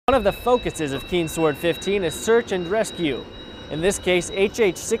One of the focuses of Keen Sword 15 is search and rescue. In this case,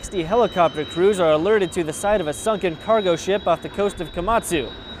 HH-60 helicopter crews are alerted to the site of a sunken cargo ship off the coast of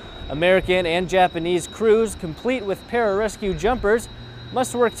Komatsu. American and Japanese crews, complete with pararescue jumpers,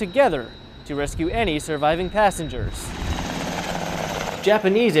 must work together to rescue any surviving passengers.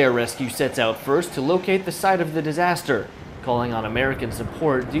 Japanese air rescue sets out first to locate the site of the disaster, calling on American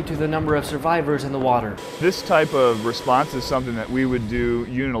support due to the number of survivors in the water. This type of response is something that we would do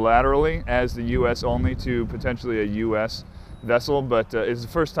unilaterally as the U.S. only to potentially a U.S. vessel, but it's the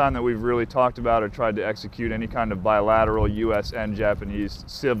first time that we've really talked about or tried to execute any kind of bilateral U.S. and Japanese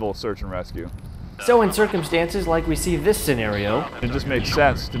civil search and rescue. So in circumstances like we see this scenario, it just makes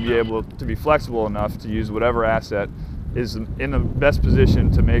sense to be able to be flexible enough to use whatever asset is in the best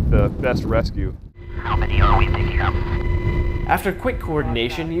position to make the best rescue. How many are we picking up? After quick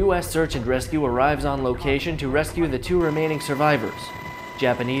coordination, U.S. Search and Rescue arrives on location to rescue the 2 remaining survivors.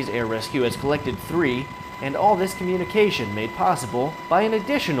 Japanese air rescue has collected 3, and all this communication made possible by an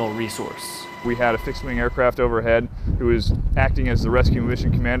additional resource. We had a fixed-wing aircraft overhead who is acting as the rescue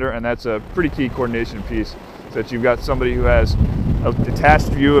mission commander, and that's a pretty key coordination piece, so that you've got somebody who has a detached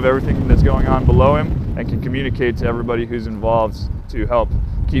view of everything that's going on below him and can communicate to everybody who's involved to help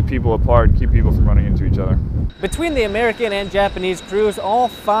keep people apart, keep people from running into each other. Between the American and Japanese crews, all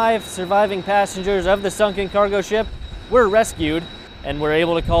 5 surviving passengers of the sunken cargo ship were rescued, and were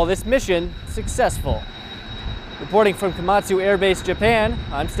able to call this mission successful. Reporting from Komatsu Air Base, Japan,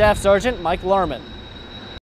 I'm Staff Sergeant Mike Lahrman.